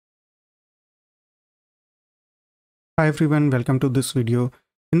Hi everyone, welcome to this video.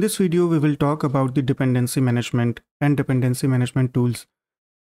 In this video, we will talk about the dependency management and dependency management tools.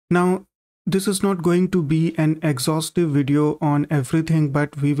 Now, this is not going to be an exhaustive video on everything,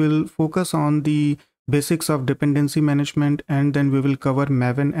 but we will focus on the basics of dependency management and then we will cover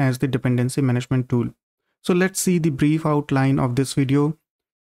Maven as the dependency management tool. So let's see the brief outline of this video.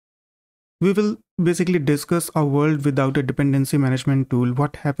 We will basically discuss a world without a dependency management tool.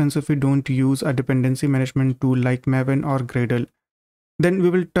 What happens if we don't use a dependency management tool like Maven or Gradle? Then we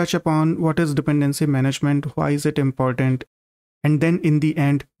will touch upon what is dependency management, why is it important, and then in the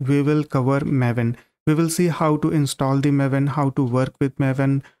end, we will cover Maven. We will see how to install the Maven, how to work with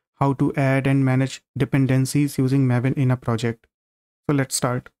Maven, how to add and manage dependencies using Maven in a project. So let's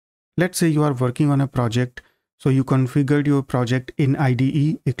start. Let's say you are working on a project. So you configured your project in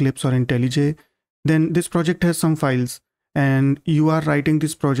IDE, Eclipse or IntelliJ. Then this project has some files and you are writing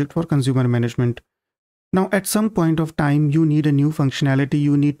this project for consumer management. Now, at some point of time, you need a new functionality.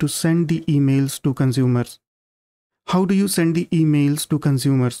 You need to send the emails to consumers. How do you send the emails to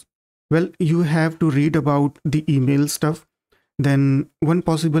consumers? Well, you have to read about the email stuff. Then one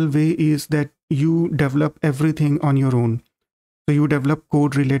possible way is that you develop everything on your own. So you develop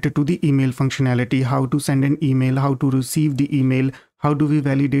code related to the email functionality, how to send an email, how to receive the email, how do we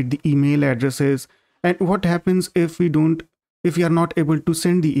validate the email addresses, and what happens if we are not able to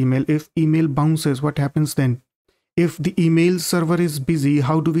send the email, if email bounces, what happens then? If the email server is busy,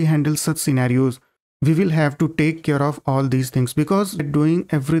 how do we handle such scenarios? We will have to take care of all these things because we're doing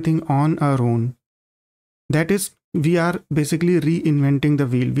everything on our own. That is, we are basically reinventing the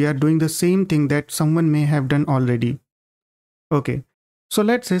wheel. We are doing the same thing that someone may have done already. Okay, so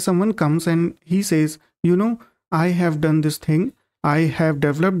let's say someone comes and he says, I have done this thing. I have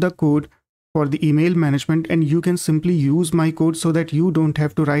developed the code for the email management and you can simply use my code so that you don't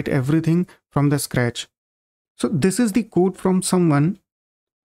have to write everything from the scratch. So this is the code from someone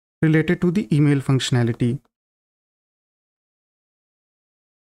related to the email functionality.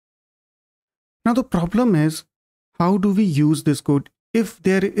 Now the problem is, how do we use this code? If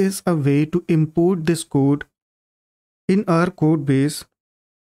there is a way to import this code in our code base,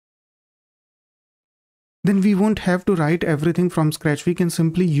 then we won't have to write everything from scratch. We can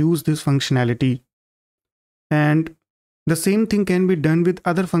simply use this functionality. And the same thing can be done with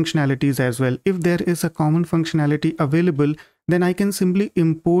other functionalities as well. If there is a common functionality available, then I can simply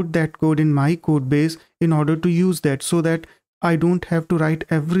import that code in my code base in order to use that so that I don't have to write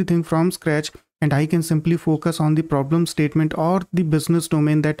everything from scratch and I can simply focus on the problem statement or the business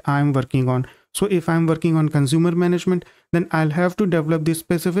domain that I'm working on. So if I'm working on consumer management, then I'll have to develop this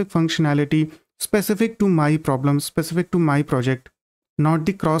specific functionality specific to my problem, specific to my project, not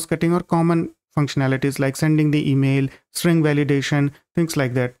the cross-cutting or common functionalities like sending the email, string validation, things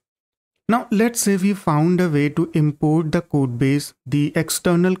like that. Now, let's say we found a way to import the code base, the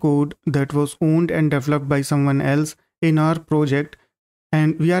external code that was owned and developed by someone else in our project,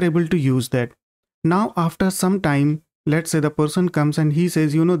 and we are able to use that. Now, after some time, let's say the person comes and he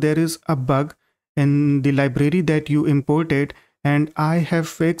says, there is a bug in the library that you imported and I have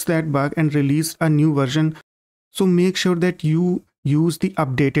fixed that bug and released a new version. So make sure that you use the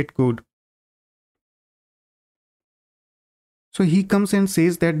updated code. So he comes and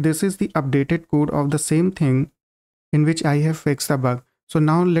says that this is the updated code of the same thing in which I have fixed the bug. So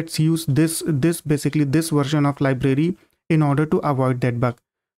now let's use this version of library in order to avoid that bug.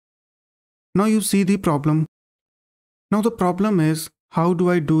 Now you see the problem. Now the problem is, how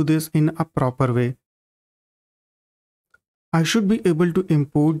do I do this in a proper way? I should be able to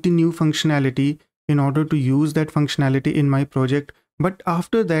import the new functionality in order to use that functionality in my project. But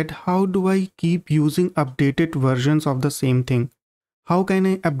after that, how do I keep using updated versions of the same thing? How can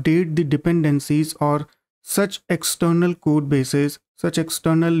I update the dependencies or such external code bases, such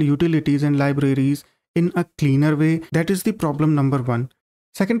external utilities and libraries in a cleaner way? That is the problem number one.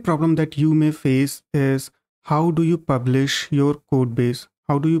 Second problem that you may face is, how do you publish your code base?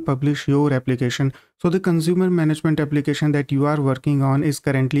 How do you publish your application? So the consumer management application that you are working on is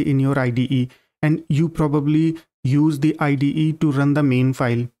currently in your IDE and you probably use the IDE to run the main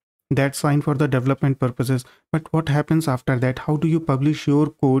file. That's fine for the development purposes. But what happens after that? How do you publish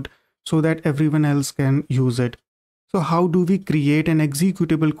your code so that everyone else can use it? So how do we create an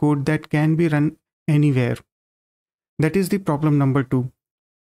executable code that can be run anywhere? That is the problem number two.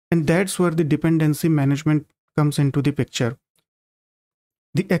 And that's where the dependency management comes into the picture.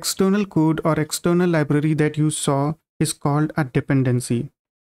 The external code or external library that you saw is called a dependency.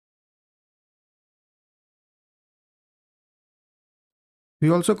 We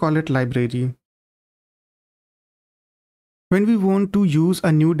also call it library. When we want to use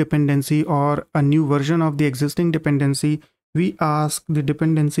a new dependency or a new version of the existing dependency, we ask the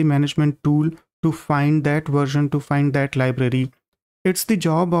dependency management tool to find that version, to find that library. It's the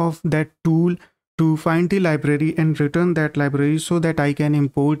job of that tool to find the library and return that library so that I can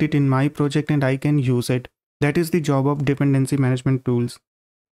import it in my project and I can use it. That is the job of dependency management tools.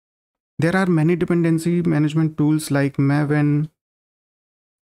 There are many dependency management tools like Maven,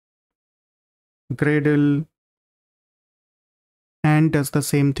 Gradle, and does the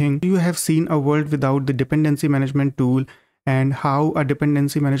same thing. You have seen a world without the dependency management tool and how a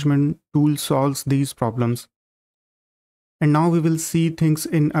dependency management tool solves these problems. And now we will see things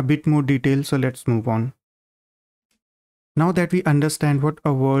in a bit more detail, so let's move on. Now that we understand what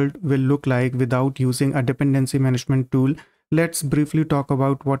a world will look like without using a dependency management tool, let's briefly talk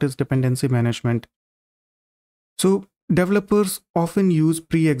about what is dependency management. So developers often use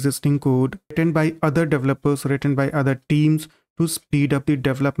pre-existing code written by other developers, written by other teams to speed up the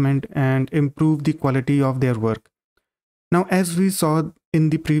development and improve the quality of their work. Now, as we saw in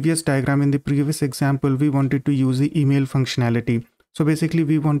the previous diagram, in the previous example, we wanted to use the email functionality. So basically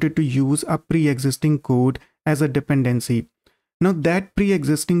we wanted to use a pre-existing code as a dependency. Now that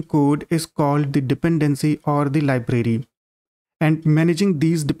pre-existing code is called the dependency or the library. And managing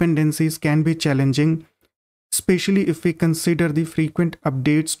these dependencies can be challenging, especially if we consider the frequent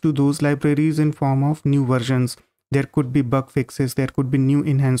updates to those libraries in form of new versions. There could be bug fixes, there could be new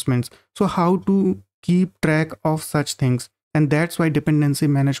enhancements. So how to keep track of such things? And that's why dependency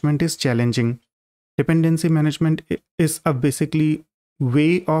management is challenging. Dependency management is a basically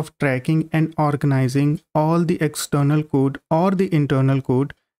way of tracking and organizing all the external code or the internal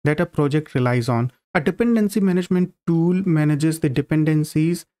code that a project relies on. A dependency management tool manages the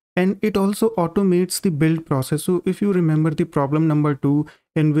dependencies and it also automates the build process. So if you remember the problem number 2,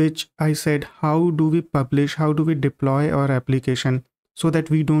 in which I said, how do we publish, how do we deploy our application so that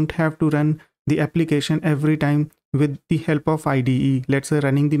we don't have to run the application every time with the help of IDE, let's say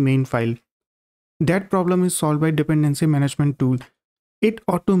running the main file. That problem is solved by dependency management tool. It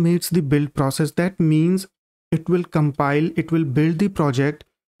automates the build process. That means it will compile, it will build the project,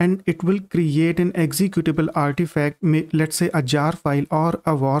 and it will create an executable artifact, let's say a jar file or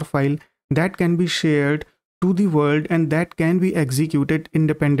a war file that can be shared to the world and that can be executed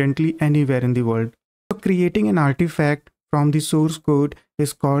independently anywhere in the world. So creating an artifact from the source code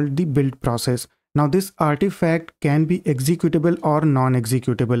is called the build process. Now this artifact can be executable or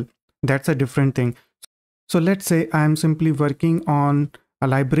non-executable. That's a different thing. So let's say I'm simply working on a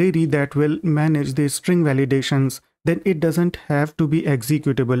library that will manage the string validations, then it doesn't have to be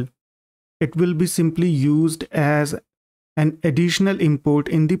executable. It will be simply used as an additional import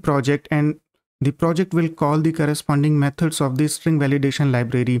in the project and the project will call the corresponding methods of the string validation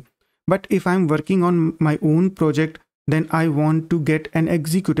library. But if I'm working on my own project, then I want to get an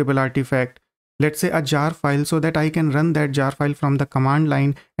executable artifact, let's say a jar file, so that I can run that jar file from the command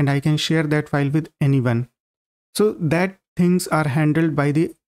line and I can share that file with anyone. So that things are handled by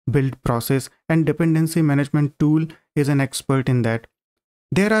the build process and dependency management tool is an expert in that.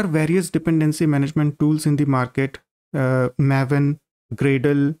 There are various dependency management tools in the market, Maven,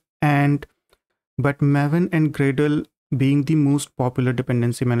 Gradle, but Maven and Gradle being the most popular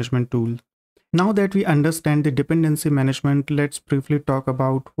dependency management tool. Now that we understand the dependency management, let's briefly talk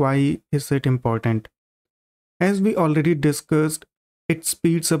about why is it important. As we already discussed, it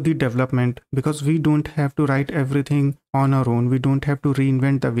speeds up the development because we don't have to write everything on our own. We don't have to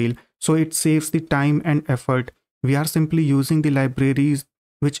reinvent the wheel. So it saves the time and effort. We are simply using the libraries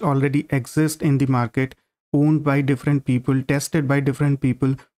which already exist in the market, owned by different people, tested by different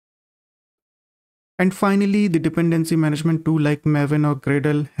people. And finally, the dependency management tool like Maven or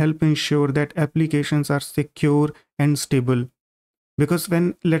Gradle help ensure that applications are secure and stable. Because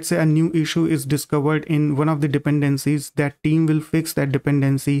when, let's say, a new issue is discovered in one of the dependencies, that team will fix that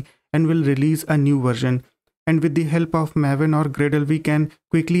dependency and will release a new version. And with the help of Maven or Gradle, we can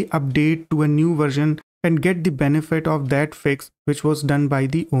quickly update to a new version and get the benefit of that fix which was done by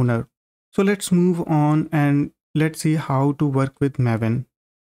the owner. So let's move on and let's see how to work with Maven.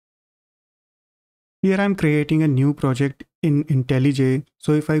 Here I'm creating a new project in IntelliJ.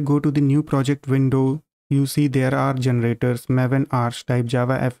 So if I go to the new project window, you see there are generators, Maven Archetype,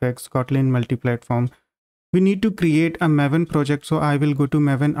 Java FX, Kotlin multi-platform. We need to create a Maven project, so I will go to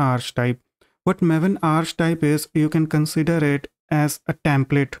Maven Archetype. What Maven Archetype is, you can consider it as a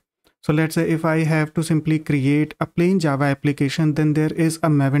template. So let's say if I have to simply create a plain Java application, then there is a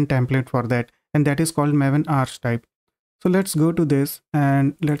Maven template for that, and that is called Maven Archetype. So let's go to this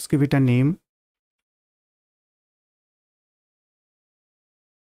and let's give it a name.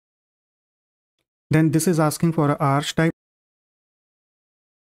 Then this is asking for a archetype.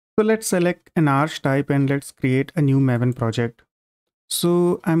 So let's select an arch type and let's create a new Maven project.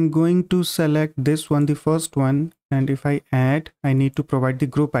 So I'm going to select this one, the first one, and if I add, I need to provide the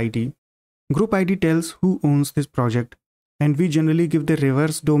group ID. Group ID tells who owns this project, and we generally give the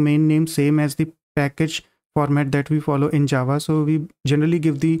reverse domain name same as the package format that we follow in Java. So we generally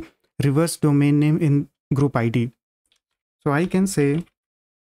give the reverse domain name in group ID. So I can say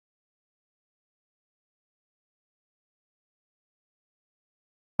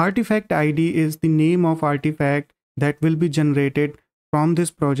artifact ID is the name of artifact that will be generated from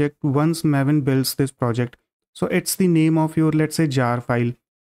this project once Maven builds this project. So it's the name of your, let's say, jar file.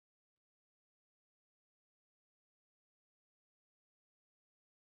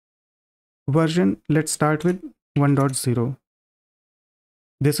 Version, let's start with 1.0.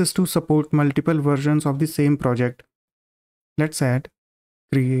 This is to support multiple versions of the same project. Let's add,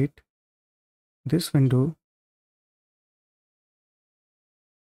 create this window.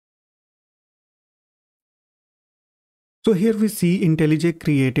 So here we see IntelliJ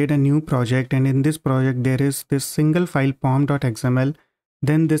created a new project, and in this project there is this single file pom.xml,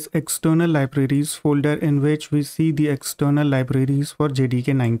 then this external libraries folder in which we see the external libraries for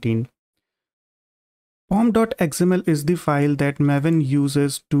JDK 19. Pom.xml is the file that Maven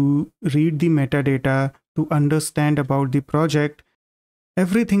uses to read the metadata, to understand about the project.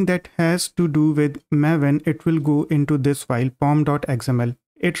 Everything that has to do with Maven, it will go into this file pom.xml.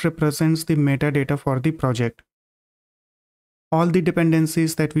 It represents the metadata for the project. All the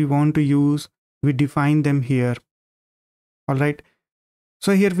dependencies that we want to use, we define them here. All right.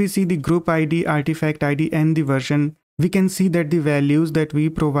 So here we see the group ID, artifact ID, and the version. We can see that the values that we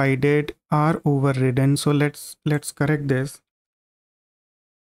provided are overridden. So let's correct this.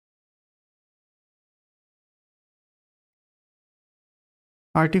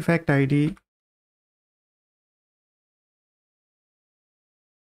 Artifact ID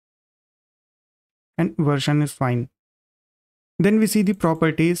and version is fine. Then we see the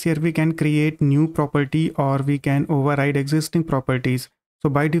properties. Here we can create new property or we can override existing properties. So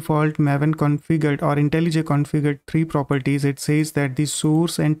by default, Maven configured or IntelliJ configured 3 properties. It says that the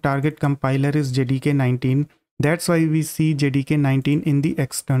source and target compiler is JDK 19. That's why we see JDK 19 in the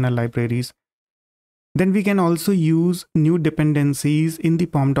external libraries. Then we can also use new dependencies in the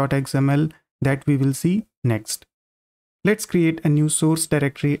pom.xml that we will see next. Let's create a new source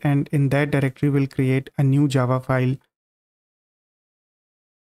directory, and in that directory we'll create a new Java file.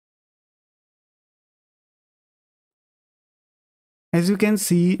 As you can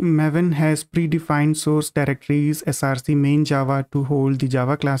see, Maven has predefined source directories, src main Java to hold the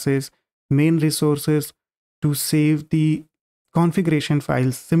Java classes, main resources to save the configuration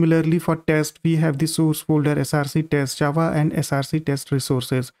files. Similarly, for test, we have the source folder src test Java and src test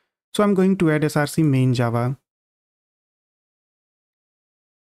resources. So I'm going to add src main Java.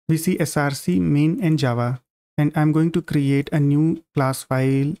 We see src main and Java, and I'm going to create a new class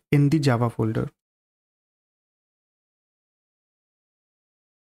file in the Java folder.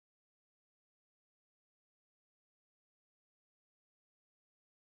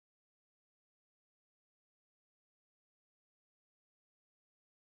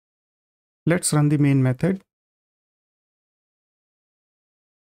 Let's run the main method.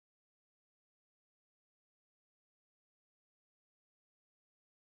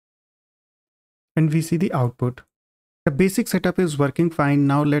 And we see the output. The basic setup is working fine.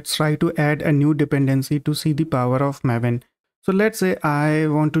 Now let's try to add a new dependency to see the power of Maven. So let's say I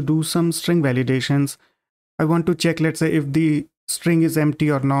want to do some string validations. I want to check, let's say, if the string is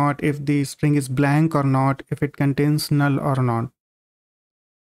empty or not, if the string is blank or not, if it contains null or not.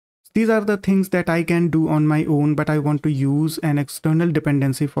 These are the things that I can do on my own, but I want to use an external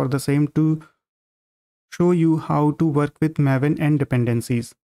dependency for the same to show you how to work with Maven and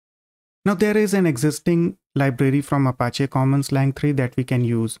dependencies. Now there is an existing library from Apache Commons Lang 3 that we can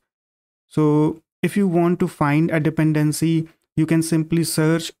use. So if you want to find a dependency, you can simply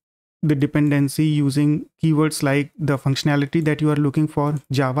search the dependency using keywords like the functionality that you are looking for,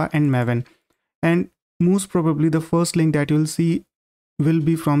 Java and Maven. And most probably the first link that you'll see will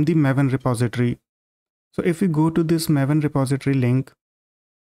be from the Maven repository. So if we go to this Maven repository link,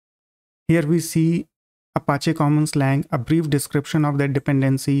 here we see Apache Commons Lang, a brief description of that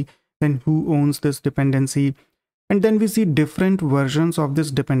dependency, then who owns this dependency, and then we see different versions of this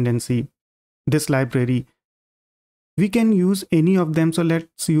dependency, this library. We can use any of them, so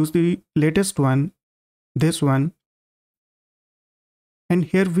let's use the latest one, this one, and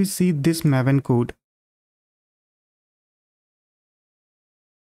here we see this Maven code.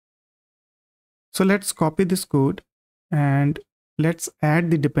 So let's copy this code and let's add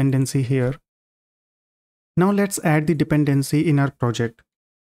the dependency here. Now let's add the dependency in our project.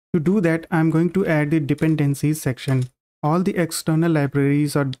 To do that, I'm going to add the dependencies section. All the external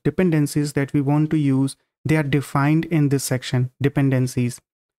libraries or dependencies that we want to use, they are defined in this section, dependencies.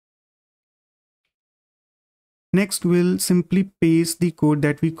 Next, we'll simply paste the code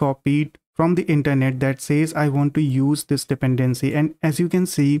that we copied from the internet that says I want to use this dependency. And as you can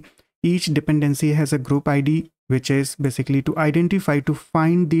see, each dependency has a group ID, which is basically to identify, to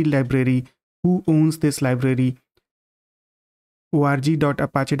find the library, who owns this library,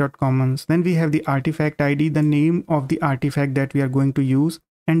 org.apache.commons. Then we have the artifact ID, the name of the artifact that we are going to use,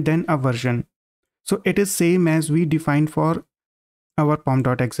 and then a version. So it is same as we defined for our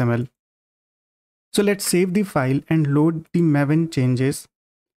pom.xml. So let's save the file and load the Maven changes.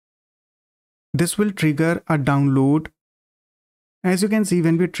 This will trigger a download. As you can see,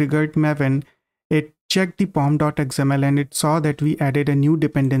 when we triggered Maven, it checked the pom.xml and it saw that we added a new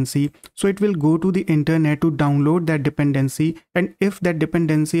dependency. So it will go to the internet to download that dependency. And if that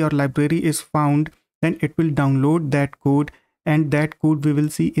dependency or library is found, then it will download that code, and that code we will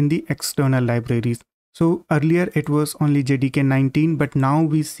see in the external libraries. So earlier it was only JDK 19, but now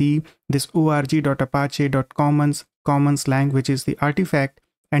we see this org.apache.commons, commons lang, which is the artifact,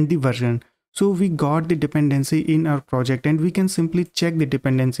 and the version. So we got the dependency in our project, and we can simply check the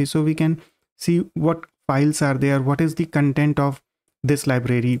dependency. So we can see what files are there, what is the content of this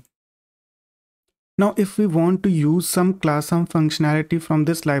library. Now, if we want to use some class, some functionality from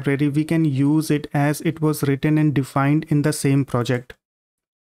this library, we can use it as it was written and defined in the same project.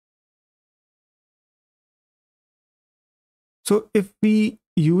 So if we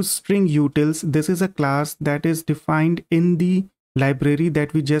use string utils, this is a class that is defined in the library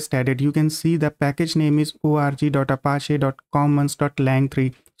that we just added. You can see the package name is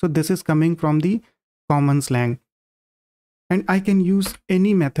org.apache.commons.lang3. So this is coming from the commons lang. And I can use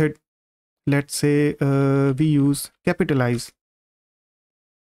any method. Let's say we use capitalize.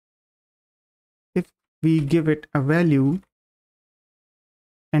 If we give it a value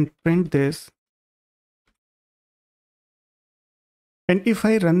and print this, and if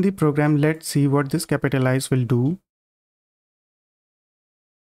I run the program, let's see what this capitalize will do.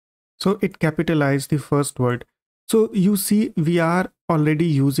 So it capitalized the first word. So you see, we are already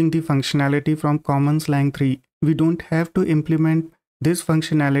using the functionality from commons lang 3. We don't have to implement this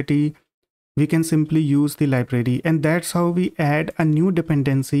functionality. We can simply use the library, and that's how we add a new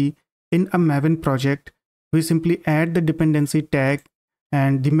dependency in a Maven project. We simply add the dependency tag,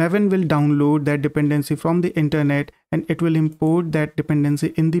 and the Maven will download that dependency from the internet, and it will import that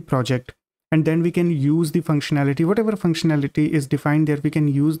dependency in the project. And then we can use the functionality, whatever functionality is defined there, we can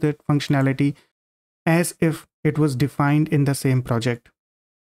use that functionality as if it was defined in the same project.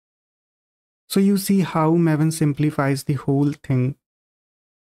 So you see how Maven simplifies the whole thing.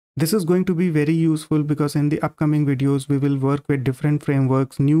 This is going to be very useful because in the upcoming videos, we will work with different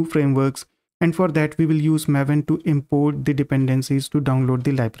frameworks, new frameworks, and for that we will use Maven to import the dependencies to download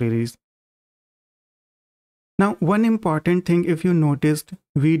the libraries. Now, one important thing, if you noticed,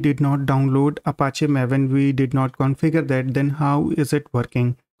 we did not download Apache Maven, we did not configure that, then how is it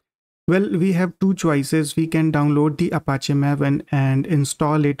working? Well, we have two choices. We can download the Apache Maven and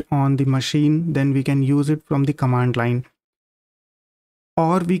install it on the machine, then we can use it from the command line.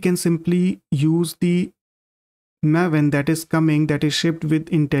 Or we can simply use the Maven that is coming, that is shipped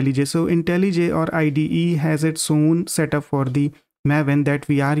with IntelliJ. So IntelliJ or IDE has its own setup for the Maven that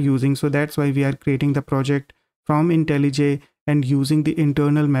we are using. So that's why we are creating the project from IntelliJ and using the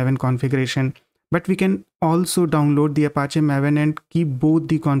internal Maven configuration. But we can also download the Apache Maven and keep both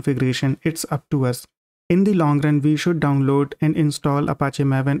the configuration. It's up to us. In the long run, we should download and install Apache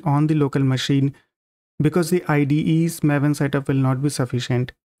Maven on the local machine because the IDE's Maven setup will not be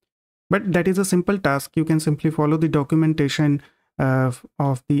sufficient. But that is a simple task. You can simply follow the documentation of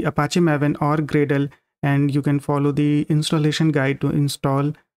the Apache Maven or Gradle, and you can follow the installation guide to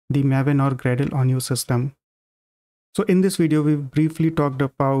install the Maven or Gradle on your system. So in this video, we briefly talked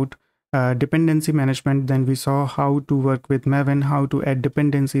about dependency management. Then we saw how to work with Maven, how to add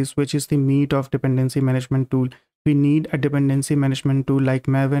dependencies, which is the meat of dependency management tool. We need a dependency management tool like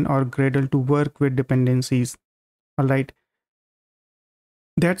Maven or Gradle to work with dependencies. All right.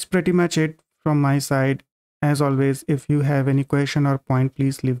 That's pretty much it from my side. As always, if you have any question or point,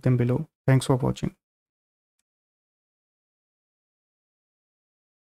 please leave them below. Thanks for watching.